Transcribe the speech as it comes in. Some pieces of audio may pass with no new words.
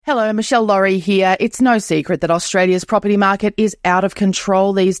Hello, Michelle Laurie here. It's no secret that Australia's property market is out of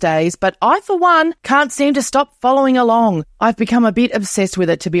control these days, but I, for one, can't seem to stop following along. I've become a bit obsessed with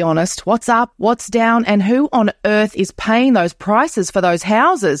it, to be honest. What's up, what's down, and who on earth is paying those prices for those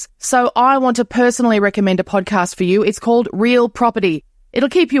houses? So I want to personally recommend a podcast for you. It's called Real Property. It'll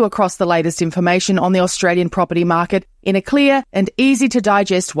keep you across the latest information on the Australian property market in a clear and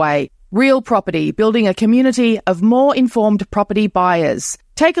easy-to-digest way. Real Property, building a community of more informed property buyers.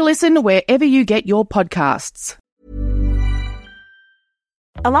 Take a listen wherever you get your podcasts.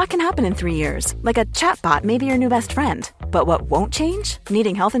 A lot can happen in 3 years, like a chatbot may be your new best friend. But what won't change?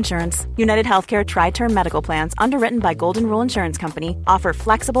 Needing health insurance. United Healthcare Tri-Term Medical Plans, underwritten by Golden Rule Insurance Company, offer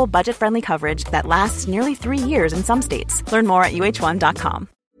flexible, budget-friendly coverage that lasts nearly 3 years in some states. Learn more at uh1.com.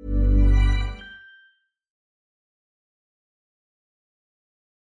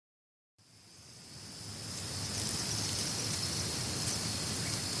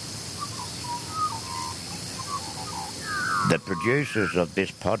 The producers of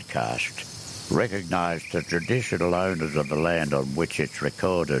this podcast recognise the traditional owners of the land on which it's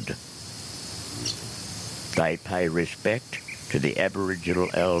recorded. They pay respect to the Aboriginal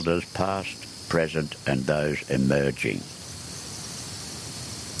elders past, present and those emerging.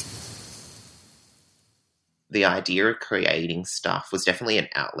 The idea of creating stuff was definitely an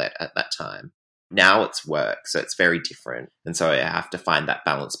outlet at that time. Now it's work, so it's very different. And so I have to find that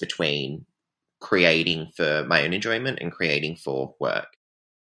balance between creating for my own enjoyment and creating for work.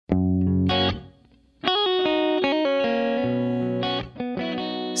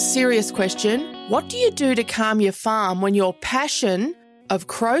 Serious question. What do you do to calm your farm when your passion of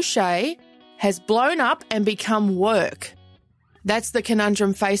crochet has blown up and become work? That's the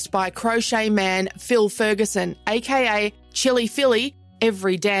conundrum faced by crochet man Phil Ferguson, aka Chili Philly,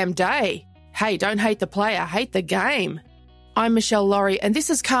 every damn day. Hey, don't hate the player, hate the game. I'm Michelle Laurie, and this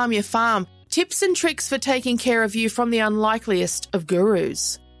is Calm Your Farm. Tips and tricks for taking care of you from the unlikeliest of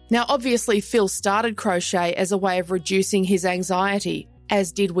gurus. Now, obviously, Phil started crochet as a way of reducing his anxiety,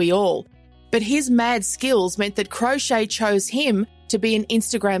 as did we all. But his mad skills meant that crochet chose him to be an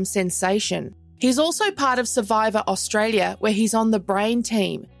Instagram sensation. He's also part of Survivor Australia, where he's on the brain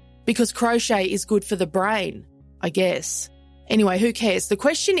team, because crochet is good for the brain, I guess. Anyway, who cares? The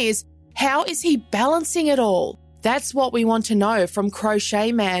question is, how is he balancing it all? That's what we want to know from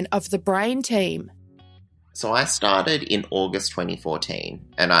Crochet Man of the Brain Team. So I started in August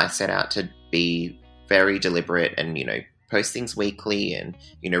 2014, and I set out to be very deliberate and, post things weekly and,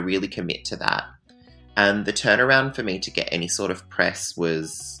 really commit to that. And the turnaround for me to get any sort of press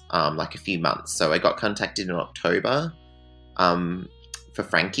was like a few months. So I got contacted in October for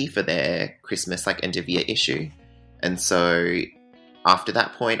Frankie for their Christmas end of year issue. And so after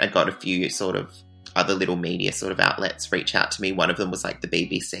that point, I got a few sort of other little media sort of outlets reach out to me. One of them was the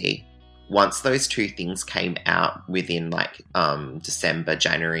BBC. Once those two things came out within December,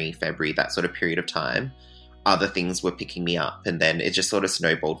 January, February, that sort of period of time, other things were picking me up, and then it just sort of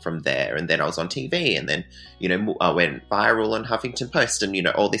snowballed from there. And then I was on TV, and then, I went viral on Huffington Post and,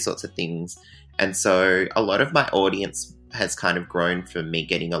 all these sorts of things. And so a lot of my audience has kind of grown from me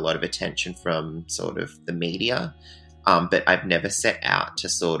getting a lot of attention from sort of the media. But I've never set out to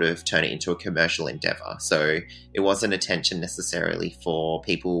sort of turn it into a commercial endeavor. So it wasn't attention necessarily for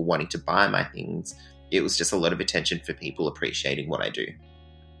people wanting to buy my things. It was just a lot of attention for people appreciating what I do.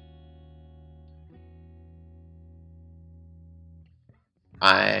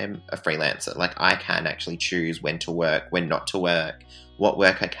 I'm a freelancer. I can actually choose when to work, when not to work, what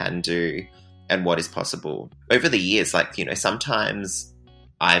work I can do, and what is possible. Over the years, sometimes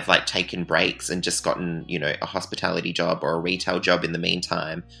I've taken breaks and just gotten, a hospitality job or a retail job in the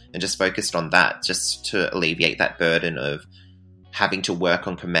meantime and just focused on that just to alleviate that burden of having to work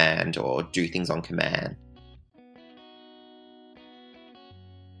on command or do things on command.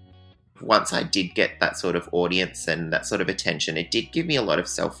 Once I did get that sort of audience and that sort of attention, it did give me a lot of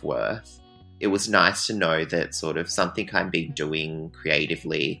self-worth. It was nice to know that sort of something I've been doing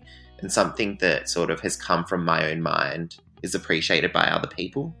creatively and something that sort of has come from my own mind is appreciated by other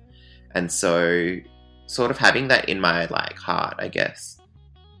people. And so sort of having that in my heart, I guess,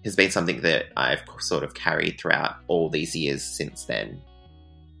 has been something that I've sort of carried throughout all these years since then.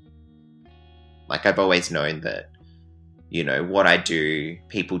 I've always known that, what I do,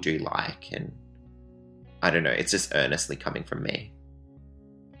 people do like, and I don't know, it's just earnestly coming from me.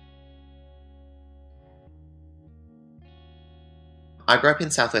 I grew up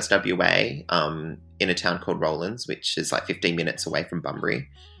in Southwest WA, in a town called Rowlands, which is 15 minutes away from Bunbury.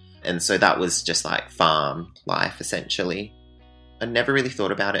 And so that was just farm life, essentially. I never really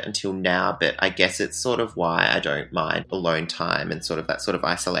thought about it until now, but I guess it's sort of why I don't mind alone time and sort of that sort of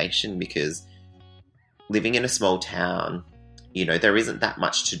isolation, because living in a small town, you know, there isn't that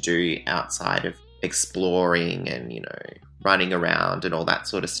much to do outside of exploring and, you know, running around and all that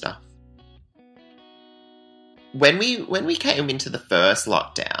sort of stuff. When we came into the first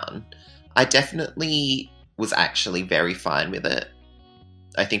lockdown, I definitely was actually very fine with it.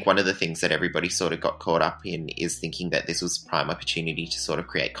 I think one of the things that everybody sort of got caught up in is thinking that this was a prime opportunity to sort of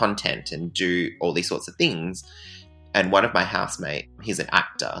create content and do all these sorts of things. And one of my housemates, he's an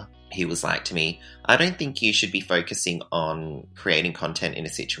actor, he was like to me, I don't think you should be focusing on creating content in a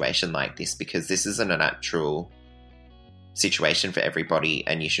situation like this, because this isn't a natural situation for everybody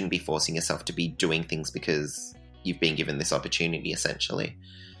and you shouldn't be forcing yourself to be doing things because you've been given this opportunity, essentially.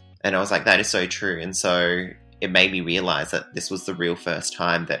 And I was like, that is so true. And so it made me realize that this was the real first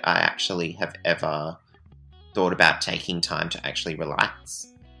time that I actually have ever thought about taking time to actually relax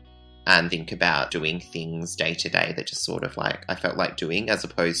and think about doing things day to day that just sort of like I felt like doing, as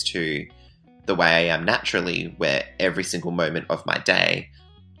opposed to the way I am naturally, where every single moment of my day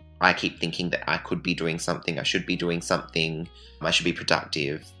I keep thinking that I could be doing something, I should be doing something, I should be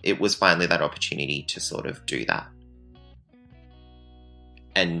productive. It was finally that opportunity to sort of do that.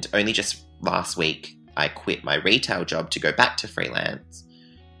 And only just last week, I quit my retail job to go back to freelance,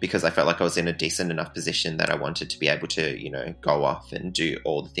 because I felt like I was in a decent enough position that I wanted to be able to, you know, go off and do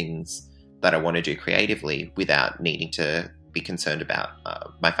all the things that I want to do creatively without needing to be concerned about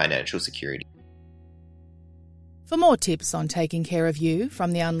my financial security. For more tips on taking care of you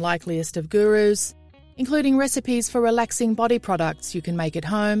from the unlikeliest of gurus, including recipes for relaxing body products you can make at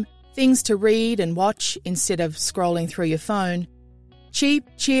home, things to read and watch instead of scrolling through your phone, cheap,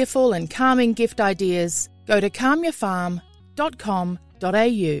 cheerful and calming gift ideas, go to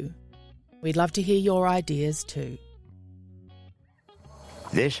calmyourfarm.com.au. We'd love to hear your ideas too.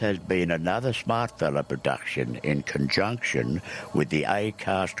 This has been another Smartfella production in conjunction with the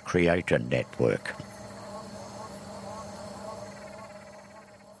Acast Creator Network.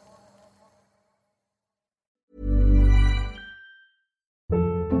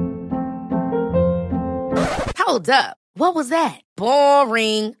 Hold up. What was that?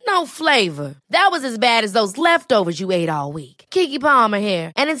 Boring. No flavor. That was as bad as those leftovers you ate all week. Keke Palmer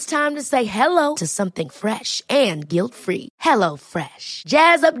here. And it's time to say hello to something fresh and guilt-free. Hello Fresh.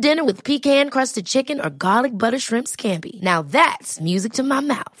 Jazz up dinner with pecan-crusted chicken or garlic butter shrimp scampi. Now that's music to my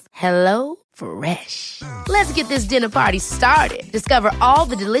mouth. Hello Fresh. Let's get this dinner party started. Discover all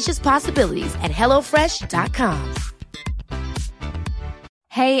the delicious possibilities at HelloFresh.com.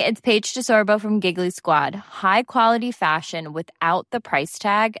 Hey, it's Paige DeSorbo from Giggly Squad. High quality fashion without the price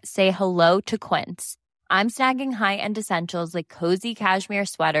tag. Say hello to Quince. I'm snagging high-end essentials like cozy cashmere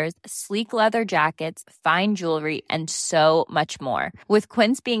sweaters, sleek leather jackets, fine jewelry, and so much more. With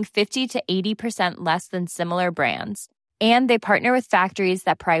Quince being 50 to 80% less than similar brands. And they partner with factories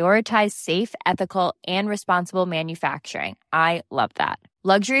that prioritize safe, ethical, and responsible manufacturing. I love that.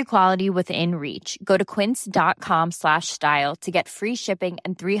 Luxury quality within reach. Go to quince.com/style to get free shipping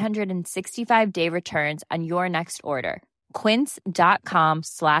and 365-day returns on your next order.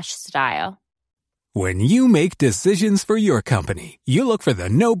 Quince.com/style. When you make decisions for your company, you look for the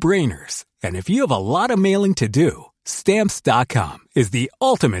no-brainers. And if you have a lot of mailing to do, Stamps.com is the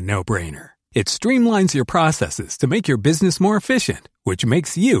ultimate no-brainer. It streamlines your processes to make your business more efficient, which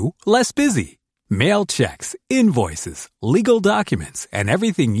makes you less busy. Mail checks, invoices, legal documents, and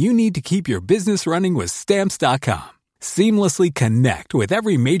everything you need to keep your business running with Stamps.com. Seamlessly connect with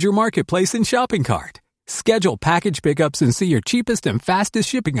every major marketplace and shopping cart. Schedule package pickups and see your cheapest and fastest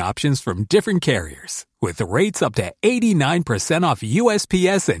shipping options from different carriers, with rates up to 89% off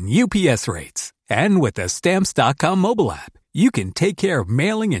USPS and UPS rates. And with the Stamps.com mobile app, you can take care of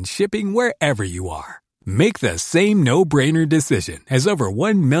mailing and shipping wherever you are. Make the same no-brainer decision as over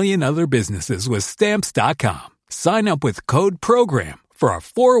 1 million other businesses with Stamps.com. Sign up with code PROGRAM for a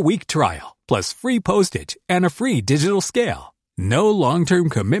 4-week trial, plus free postage and a free digital scale. No long-term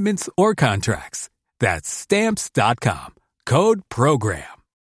commitments or contracts. That's Stamps.com. Code PROGRAM.